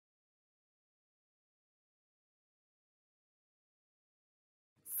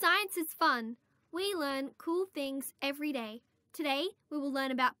Science is fun. We learn cool things every day. Today, we will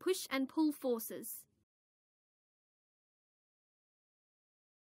learn about push and pull forces.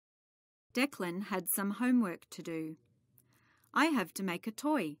 Declan had some homework to do. I have to make a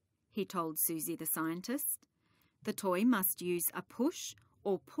toy, he told Suzie the scientist. The toy must use a push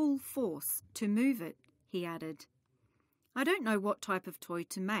or pull force to move it, he added. I don't know what type of toy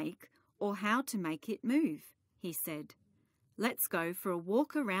to make or how to make it move, he said. Let's go for a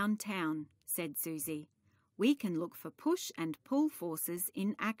walk around town, said Suzie. We can look for push and pull forces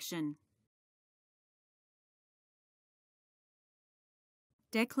in action.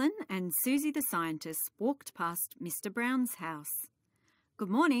 Declan and Suzie the scientist walked past Mr. Brown's house. Good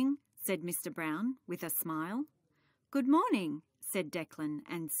morning, said Mr. Brown with a smile. Good morning, said Declan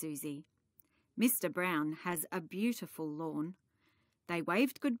and Suzie. Mr. Brown has a beautiful lawn. They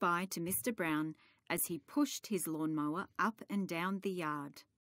waved goodbye to Mr. Brown as he pushed his lawnmower up and down the yard.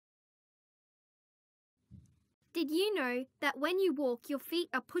 Did you know that when you walk, your feet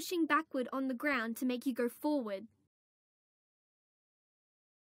are pushing backward on the ground to make you go forward?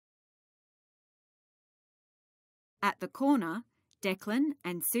 At the corner, Declan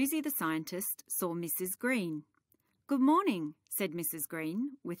and Suzie the scientist saw Mrs. Green. Good morning, said Mrs.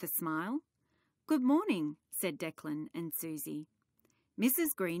 Green with a smile. Good morning, said Declan and Suzie.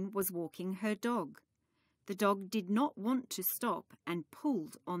 Mrs. Green was walking her dog. The dog did not want to stop and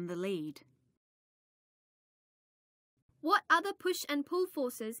pulled on the lead. What other push and pull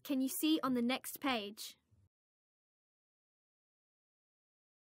forces can you see on the next page?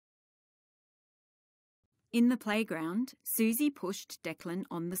 In the playground, Suzie pushed Declan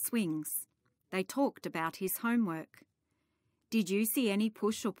on the swings. They talked about his homework. Did you see any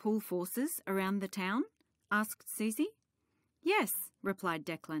push or pull forces around the town? Asked Suzie. Yes, replied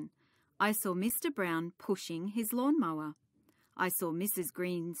Declan. I saw Mr. Brown pushing his lawnmower. I saw Mrs.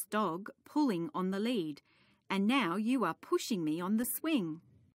 Green's dog pulling on the lead, and now you are pushing me on the swing.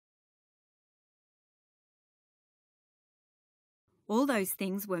 All those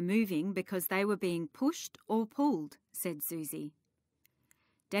things were moving because they were being pushed or pulled, said Suzie.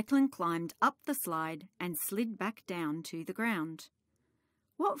 Declan climbed up the slide and slid back down to the ground.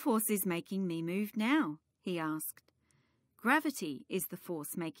 What force is making me move now? He asked. Gravity is the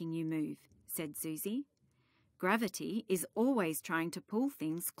force making you move, said Suzie. Gravity is always trying to pull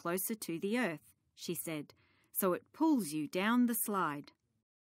things closer to the earth, she said, so it pulls you down the slide.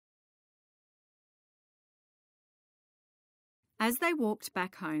 As they walked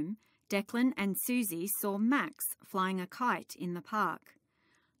back home, Declan and Suzie saw Max flying a kite in the park.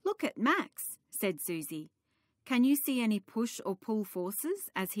 Look at Max, said Suzie. Can you see any push or pull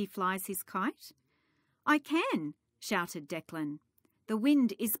forces as he flies his kite? I can, shouted Declan. The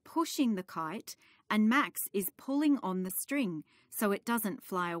wind is pushing the kite and Max is pulling on the string so it doesn't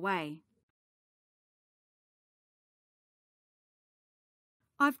fly away.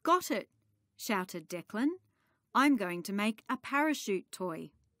 I've got it, shouted Declan. I'm going to make a parachute toy.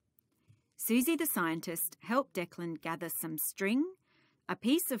 Suzie the scientist helped Declan gather some string, a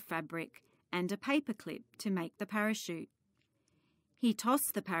piece of fabric and a paper clip to make the parachute. He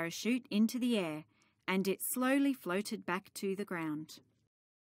tossed the parachute into the air and it slowly floated back to the ground.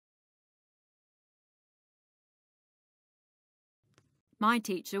 My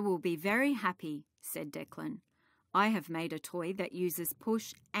teacher will be very happy, said Declan. I have made a toy that uses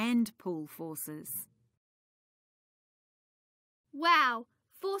push and pull forces. Wow,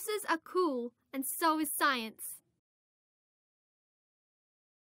 forces are cool, and so is science.